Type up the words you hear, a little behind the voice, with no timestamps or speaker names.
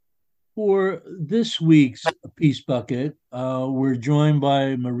For this week's Peace Bucket, we're joined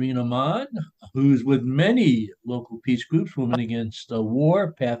by Marina Ahmad, who's with many local peace groups, Women Against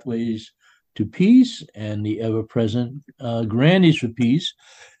War, Pathways to Peace, and the ever present Grannies for Peace.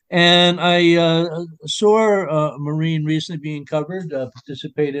 And I saw Marine recently being covered,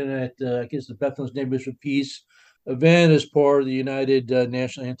 participating at, I guess, the Bethlehem's Neighbors for Peace event as part of the United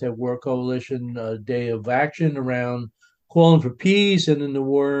National Anti-War Coalition Day of Action around calling for peace and then the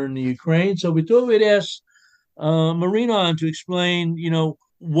war in the Ukraine. So we thought we'd ask Marina on to explain,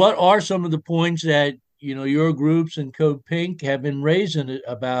 what are some of the points that your groups and Code Pink have been raising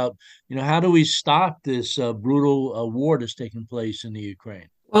about, how do we stop this brutal war that's taking place in the Ukraine?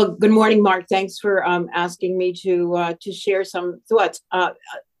 Well, good morning, Mark. Thanks for asking me to share some thoughts.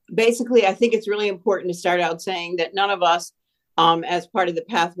 Basically, I think it's really important to start out saying that none of us, as part of the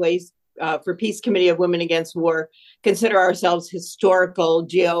Pathways for Peace Committee of Women Against War, consider ourselves historical,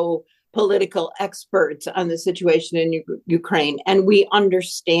 geopolitical experts on the situation in Ukraine. And we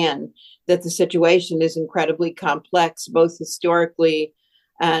understand that the situation is incredibly complex, both historically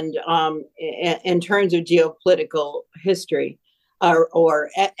and in terms of geopolitical history or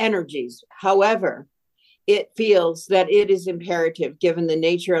energies. However, it feels that it is imperative, given the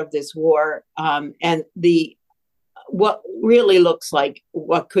nature of this war and the what really looks like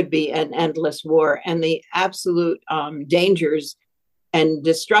what could be an endless war and the absolute dangers and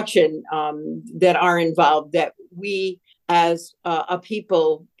destruction that are involved, that we as a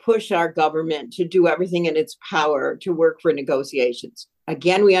people push our government to do everything in its power to work for negotiations.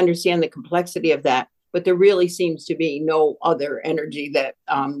 Again, we understand the complexity of that, but there really seems to be no other energy that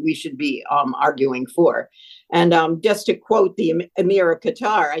we should be arguing for. And just to quote the Emir of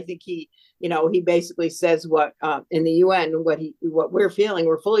Qatar, I think he basically says what in the UN, what we're feeling.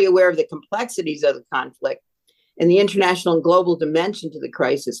 We're fully aware of the complexities of the conflict and the international and global dimension to the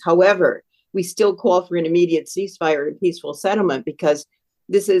crisis. However, we still call for an immediate ceasefire and peaceful settlement, because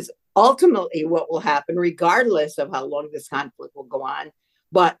this is ultimately what will happen, regardless of how long this conflict will go on.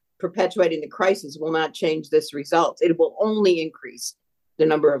 But perpetuating the crisis will not change this result. It will only increase the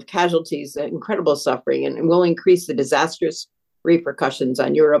number of casualties, the incredible suffering, and will increase the disastrous repercussions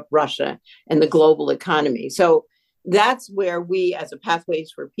on Europe, Russia, and the global economy. So that's where we, as a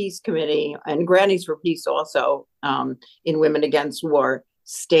Pathways for Peace committee and Grannies for Peace also, in Women Against War,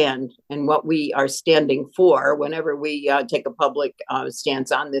 stand, and what we are standing for whenever we take a public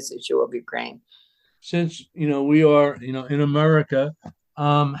stance on this issue of Ukraine. Since we are in America,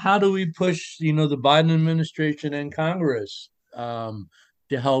 how do we push the Biden administration and Congress to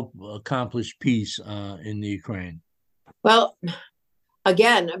help accomplish peace in the Ukraine? Well,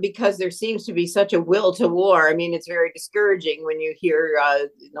 again, because there seems to be such a will to war. I mean, it's very discouraging when you hear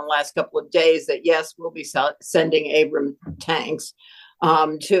in the last couple of days that, yes, we'll be sending Abrams tanks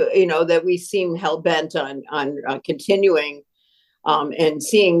that we seem hell bent on continuing and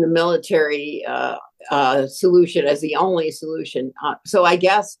seeing the military solution as the only solution. So I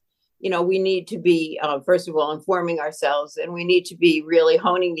guess, we need to be, first of all, informing ourselves, and we need to be really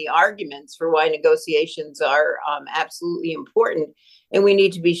honing the arguments for why negotiations are absolutely important. And we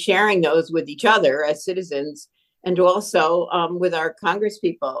need to be sharing those with each other as citizens, and also with our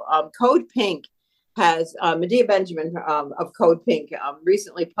congresspeople. Code Pink has, Medea Benjamin of Code Pink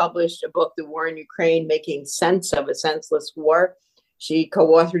recently published a book, The War in Ukraine, Making Sense of a Senseless War. She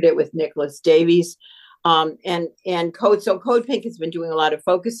co-authored it with Nicholas Davies. And Code Pink has been doing a lot of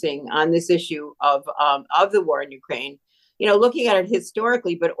focusing on this issue of the war in Ukraine, looking at it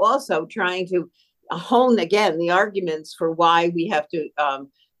historically, but also trying to hone again the arguments for why we have to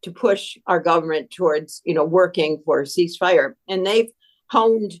push our government towards working for a ceasefire. And they've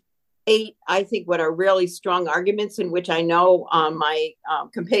honed 8, I think, what are really strong arguments, in which I know my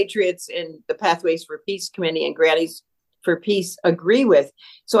compatriots in the Pathways for Peace Committee and Grannies for Peace agree with.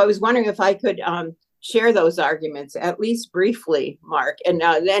 So I was wondering if I could share those arguments, at least briefly, Mark, and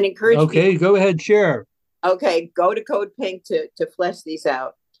then encourage Okay, people. go ahead, share. Okay, go to Code Pink to flesh these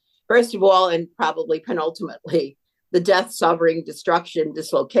out. First of all, and probably penultimately, the death, suffering, destruction,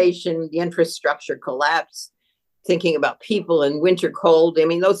 dislocation, the infrastructure collapse, thinking about people in winter cold. I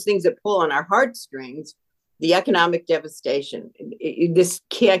mean, those things that pull on our heartstrings, the economic devastation. This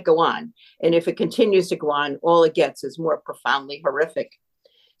can't go on. And if it continues to go on, all it gets is more profoundly horrific.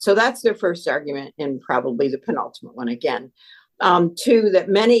 So that's their first argument, and probably the penultimate one again. 2, that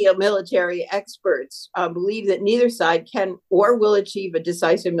many military experts believe that neither side can or will achieve a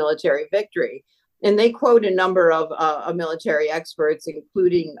decisive military victory. And they quote a number of military experts,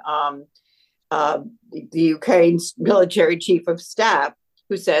 including the Ukraine's military chief of staff,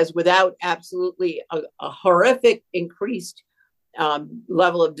 who says, without absolutely a horrific increased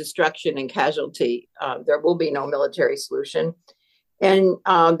level of destruction and casualty, there will be no military solution. And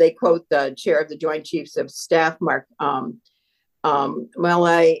they quote the chair of the Joint Chiefs of Staff, Mark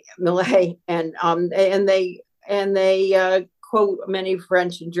Milley, and they quote many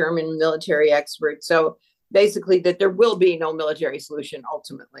French and German military experts. So basically, that there will be no military solution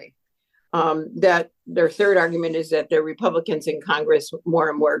ultimately. That their third argument is that the Republicans in Congress more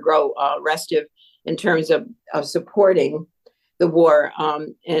and more grow restive in terms of supporting the war,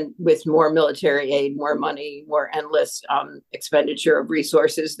 and with more military aid, more money, more endless expenditure of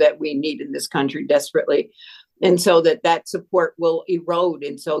resources that we need in this country desperately. And so that support will erode.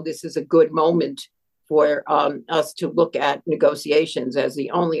 And so this is a good moment for us to look at negotiations as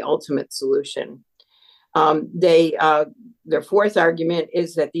the only ultimate solution. Their fourth argument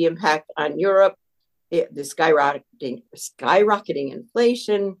is that the impact on Europe, the skyrocketing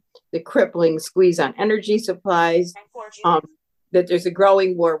inflation, the crippling squeeze on energy supplies, that there's a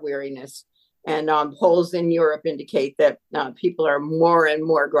growing war weariness. And polls in Europe indicate that people are more and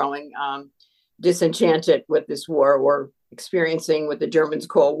more growing disenchanted with this war, or experiencing what the Germans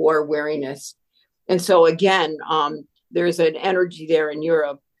call war weariness. And so again, there's an energy there in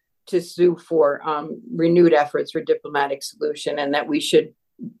Europe to sue for renewed efforts for diplomatic solution, and that we should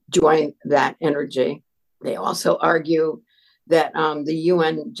join that energy. They also argue that the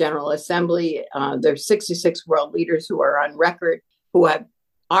UN General Assembly, there's 66 world leaders who are on record who have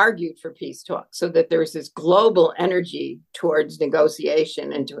argued for peace talks, so that there's this global energy towards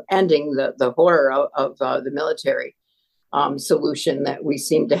negotiation and to ending the horror of the military solution that we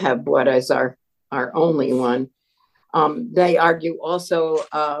seem to have brought as our only one. They argue also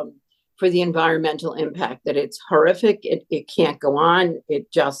for the environmental impact, that it's horrific. It can't go on.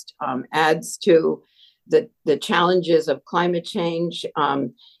 It just adds to the challenges of climate change.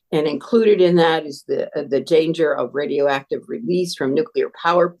 And included in that is the danger of radioactive release from nuclear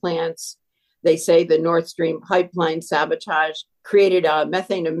power plants. They say the Nord Stream pipeline sabotage created a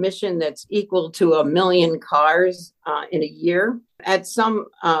methane emission that's equal to 1 million cars in a year. At some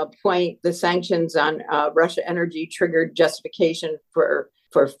point, the sanctions on Russia energy triggered justification for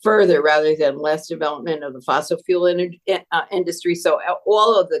further rather than less development of the fossil fuel industry. So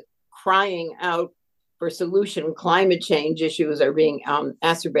all of the crying out for solution climate change issues are being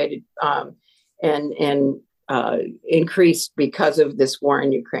exacerbated and increased because of this war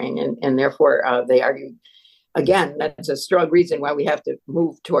in Ukraine. And therefore, they argue, again, that's a strong reason why we have to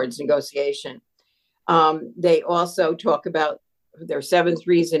move towards negotiation. They also talk about their seventh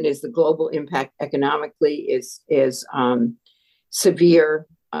reason is the global impact economically is severe.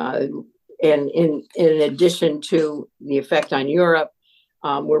 And in addition to the effect on Europe,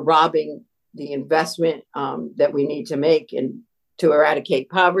 we're robbing the investment that we need to make and to eradicate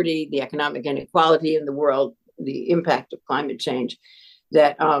poverty, the economic inequality in the world, the impact of climate change,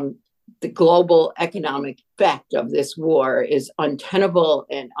 that the global economic effect of this war is untenable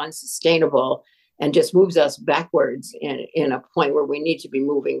and unsustainable, and just moves us backwards in a point where we need to be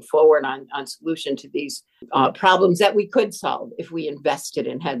moving forward on solution to these problems that we could solve if we invested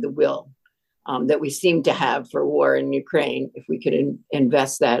and had the will that we seem to have for war in Ukraine, if we could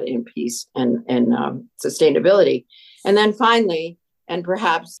invest that in peace and sustainability. And then finally, and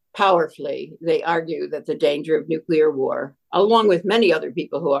perhaps powerfully, they argue that the danger of nuclear war, along with many other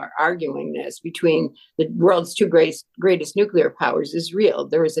people who are arguing this, between the world's two greatest nuclear powers is real.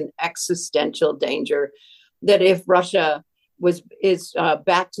 There is an existential danger that if Russia is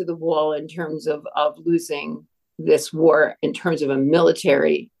back to the wall in terms of losing this war, in terms of a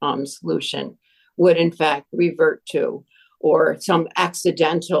military solution, would in fact revert to, or some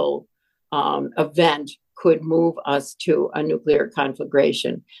accidental event could move us to a nuclear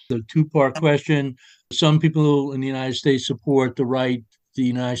conflagration. The two-part question. Some people in the United States support the right, the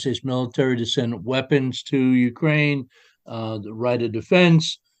United States military to send weapons to Ukraine, the right of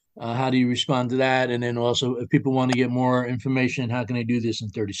defense. How do you respond to that? And then also, if people want to get more information, how can they do this in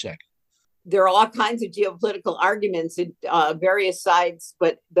 30 seconds? There are all kinds of geopolitical arguments in various sides,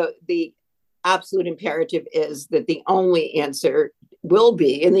 but the absolute imperative is that the only answer will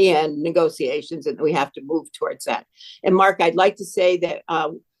be, in the end, negotiations, and we have to move towards that. And Mark, I'd like to say that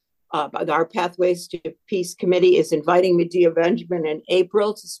our Pathways to Peace Committee is inviting Medea Benjamin in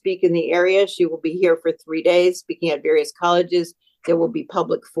April to speak in the area. She will be here for 3 days, speaking at various colleges. There will be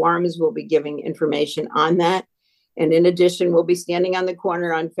public forums. We'll be giving information on that. And in addition, we'll be standing on the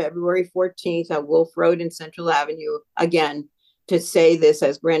corner on February 14th on Wolf Road and Central Avenue, again, to say this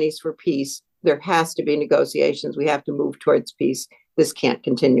as Grannies for Peace. There has to be negotiations. We have to move towards peace. This can't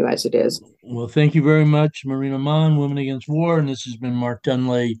continue as it is. Well, thank you very much, Marina Mon, Women Against War. And this has been Mark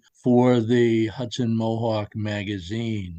Dunlea for the Hudson Mohawk Magazine.